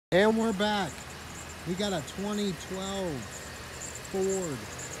And we're back. We got a 2012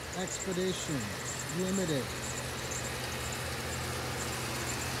 Ford Expedition Limited.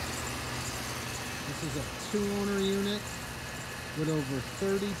 This is a 2-owner unit with over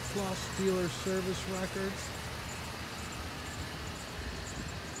 30 plus dealer service records.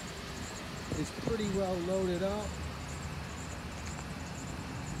 It's pretty well loaded up.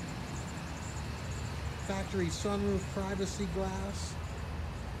 Factory sunroof, privacy glass,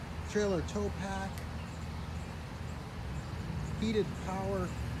 trailer tow pack, heated power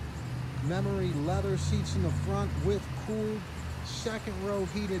memory leather seats in the front with cooled second row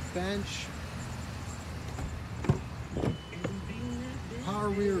heated bench, power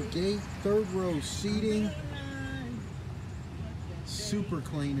rear gate, third row seating, super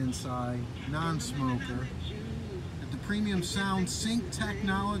clean inside, non-smoker. The premium sound sync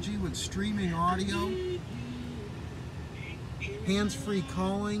technology with streaming audio, hands-free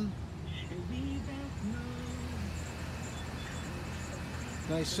calling,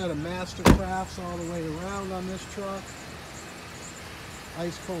 nice set of master crafts all the way around on this truck,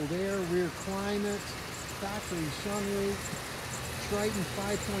 ice cold air, rear climate, factory sunroof, Triton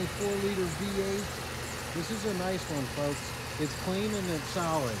 5.4 liter V8. This is a nice one, folks. It's clean and it's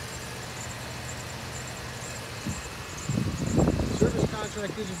solid. Service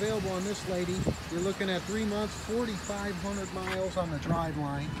contract is available on this lady. You're looking at 3 months, 4,500 miles on the drive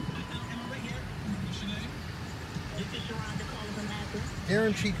line.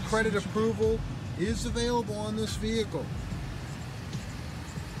 Guaranteed credit approval is available on this vehicle.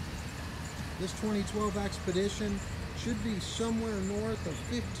 This 2012 Expedition should be somewhere north of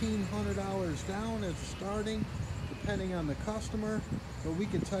 $1,500 down as starting, depending on the customer, but we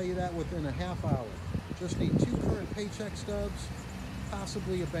can tell you that within a half hour. Just need 2 current paycheck stubs,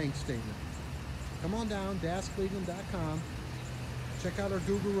 possibly a bank statement. Come on down, DasCleveland.com. Check out our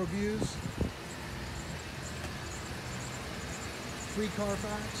Google reviews. Free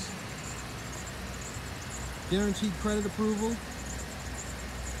Carfax. Guaranteed credit approval.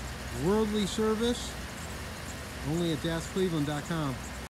 Worldly service. Only at DasCleveland.com.